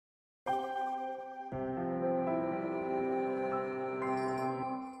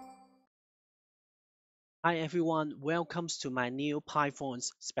Hi everyone, welcome to my new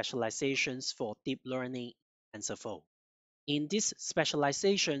Python's specializations for deep learning TensorFlow. In these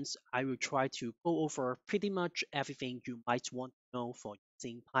specializations, I will try to go over pretty much everything you might want to know for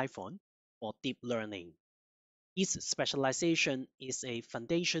using Python for deep learning. This specialization is a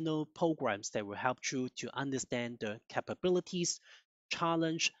foundational programs that will help you to understand the capabilities,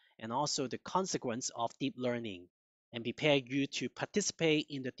 challenge, and also the consequence of deep learning and prepare you to participate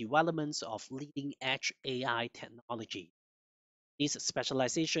in the developments of leading edge AI technology. This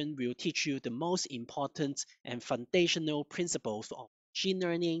specialization will teach you the most important and foundational principles of machine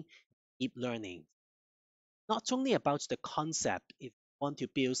learning, deep learning. Not only about the concept, if you want to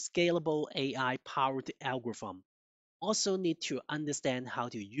build scalable AI powered algorithm, also need to understand how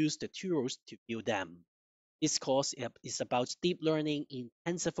to use the tools to build them. This course is about deep learning in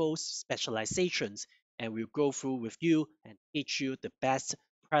TensorFlow specializations and will go through with you and teach you the best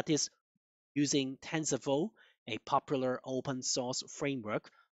practice using TensorFlow, a popular open source framework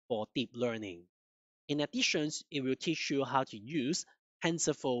for deep learning. In addition, it will teach you how to use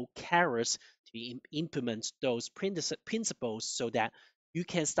TensorFlow carrots to implement those principles so that you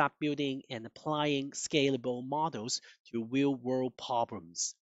can start building and applying scalable models to real world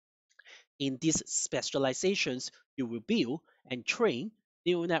problems. In these specializations, you will build and train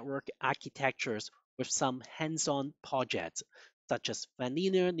neural network architectures with some hands-on projects, such as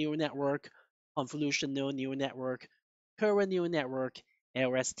linear neural network, convolutional neural network, recurrent neural network,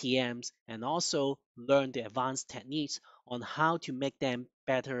 LSTMs, and also learn the advanced techniques on how to make them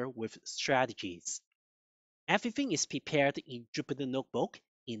better with strategies. Everything is prepared in Jupyter Notebook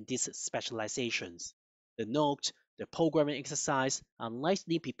in these specializations. The notes, the programming exercise are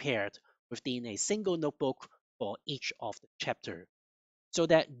nicely prepared within a single notebook for each of the chapter, so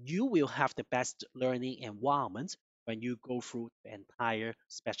that you will have the best learning environment when you go through the entire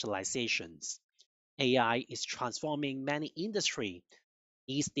specializations. AI is transforming many industries.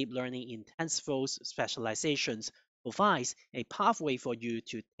 These deep learning in TensorFlow specializations provides a pathway for you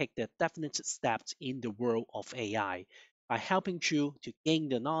to take the definite steps in the world of AI by helping you to gain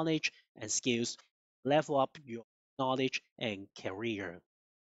the knowledge and skills, level up your knowledge and career.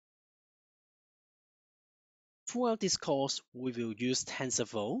 Throughout this course, we will use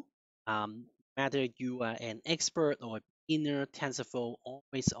TensorFlow. Whether you are an expert or a beginner, TensorFlow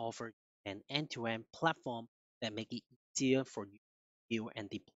always offers an end-to-end platform that makes it easier for you to build and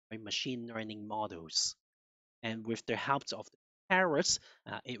deploy machine learning models. And with the help of the carrots,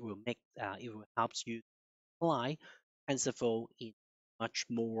 it will help you apply TensorFlow in much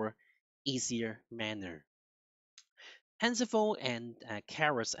more easier manner. TensorFlow and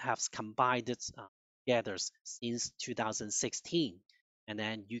Keras have combined together since 2016, and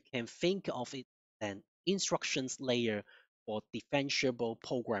then you can think of it as an instructions layer for differentiable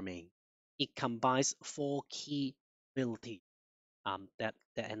programming. It combines four key abilities that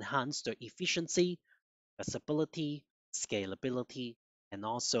enhance the efficiency, flexibility, scalability, and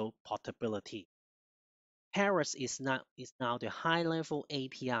also portability. Keras is now the high-level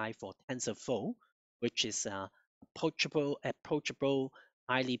API for TensorFlow, which is approachable,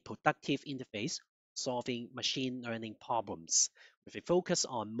 highly productive interface solving machine learning problems with a focus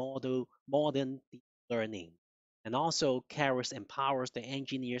on modern deep learning. And also, Keras empowers the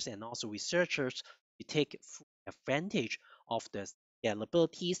engineers and also researchers to take full advantage of the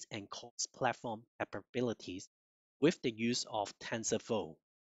scalabilities and cross-platform capabilities with the use of TensorFlow.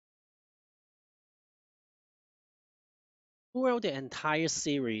 Throughout the entire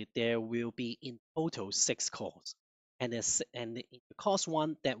series, there will be in total 6 calls. And in the course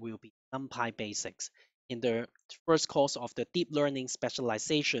one, that will be NumPy basics. In the first course of the deep learning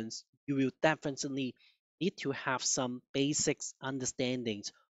specializations, you will definitely need to have some basics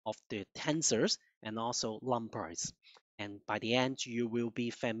understandings of the tensors and also numpys. And by the end, you will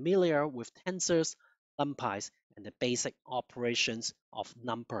be familiar with tensors, numpys, and the basic operations of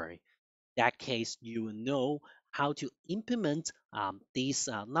numpy. In that case, you will know how to implement these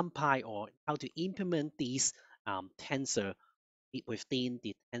NumPy or how to implement these tensor within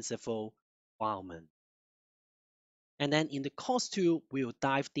the TensorFlow environment. And then in the course two, we'll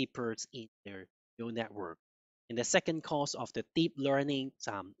dive deeper in the neural network. In the second course of the deep learning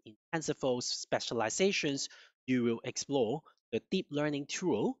in TensorFlow specializations, you will explore the deep learning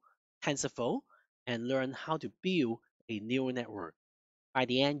tool, TensorFlow, and learn how to build a neural network. By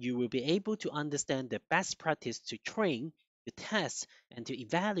the end, you will be able to understand the best practice to train, to test, and to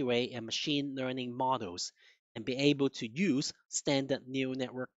evaluate a machine learning models, and be able to use standard neural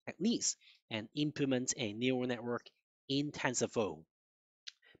network techniques and implement a neural network in TensorFlow.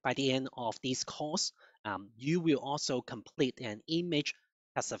 By the end of this course, you will also complete an image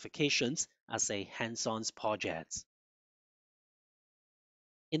classifications as a hands-on project.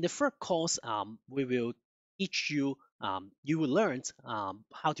 In the third course, we will teach you, you will learn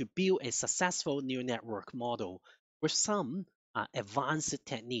how to build a successful neural network model with some advanced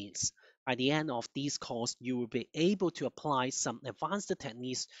techniques. By the end of this course, you will be able to apply some advanced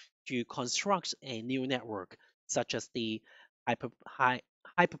techniques to construct a neural network, such as the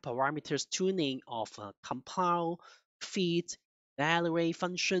hyperparameters tuning of compile, feed, evaluate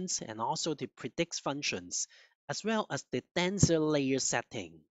functions, and also the predict functions, as well as the denser layer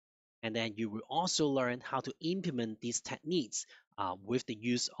setting. And then you will also learn how to implement these techniques with the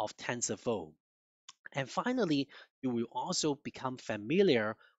use of TensorFlow. And finally, you will also become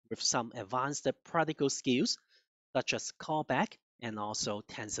familiar with some advanced practical skills such as callback and also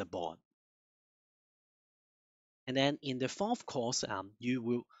TensorBoard. And then in the fourth course, you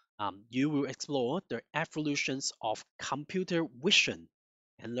will explore the evolutions of computer vision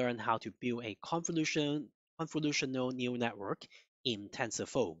and learn how to build a convolutional neural network in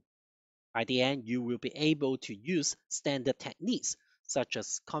TensorFlow. By the end, you will be able to use standard techniques such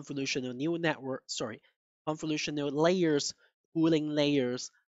as convolutional layers, pooling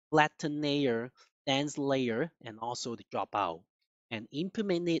layers, flatten layer, dense layer, and also the dropout, and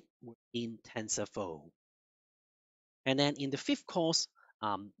implement it within TensorFlow. And then in the fifth course,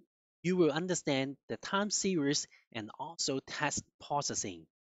 um, you will understand the time series and also task processing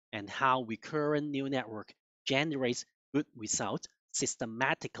and how recurrent neural network generates good results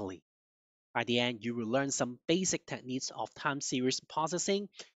systematically. By the end, you will learn some basic techniques of time series processing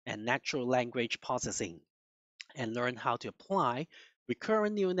and natural language processing, and learn how to apply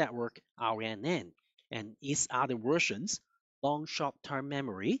recurrent neural network RNN and its other versions, long short-term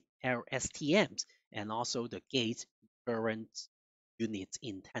memory LSTMs, and also the gate recurrent units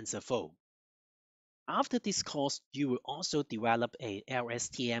in TensorFlow. After this course, you will also develop a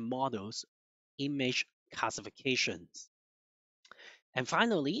LSTM models image classifications. And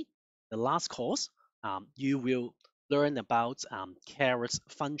finally, the last course, you will learn about Keras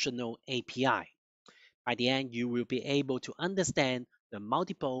functional API. By the end, you will be able to understand the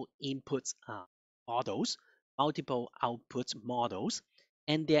multiple inputs models, multiple output models,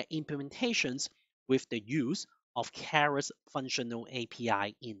 and their implementations with the use of Keras functional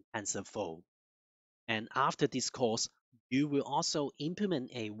API in TensorFlow. And after this course, you will also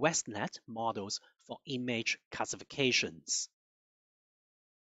implement a WestNet models for image classifications.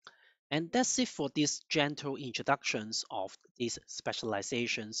 And that's it for these gentle introductions of these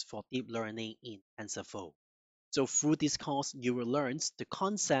specializations for deep learning in TensorFlow. So through this course, you will learn the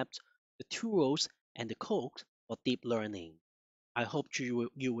concept, the tools, and the code for deep learning. I hope you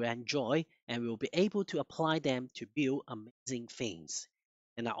will enjoy and will be able to apply them to build amazing things.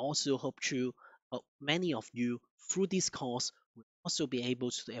 And I also hope many of you through this course will also be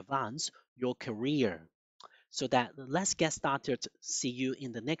able to advance your career. So that let's get started. See you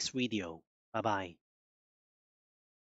in the next video. Bye bye.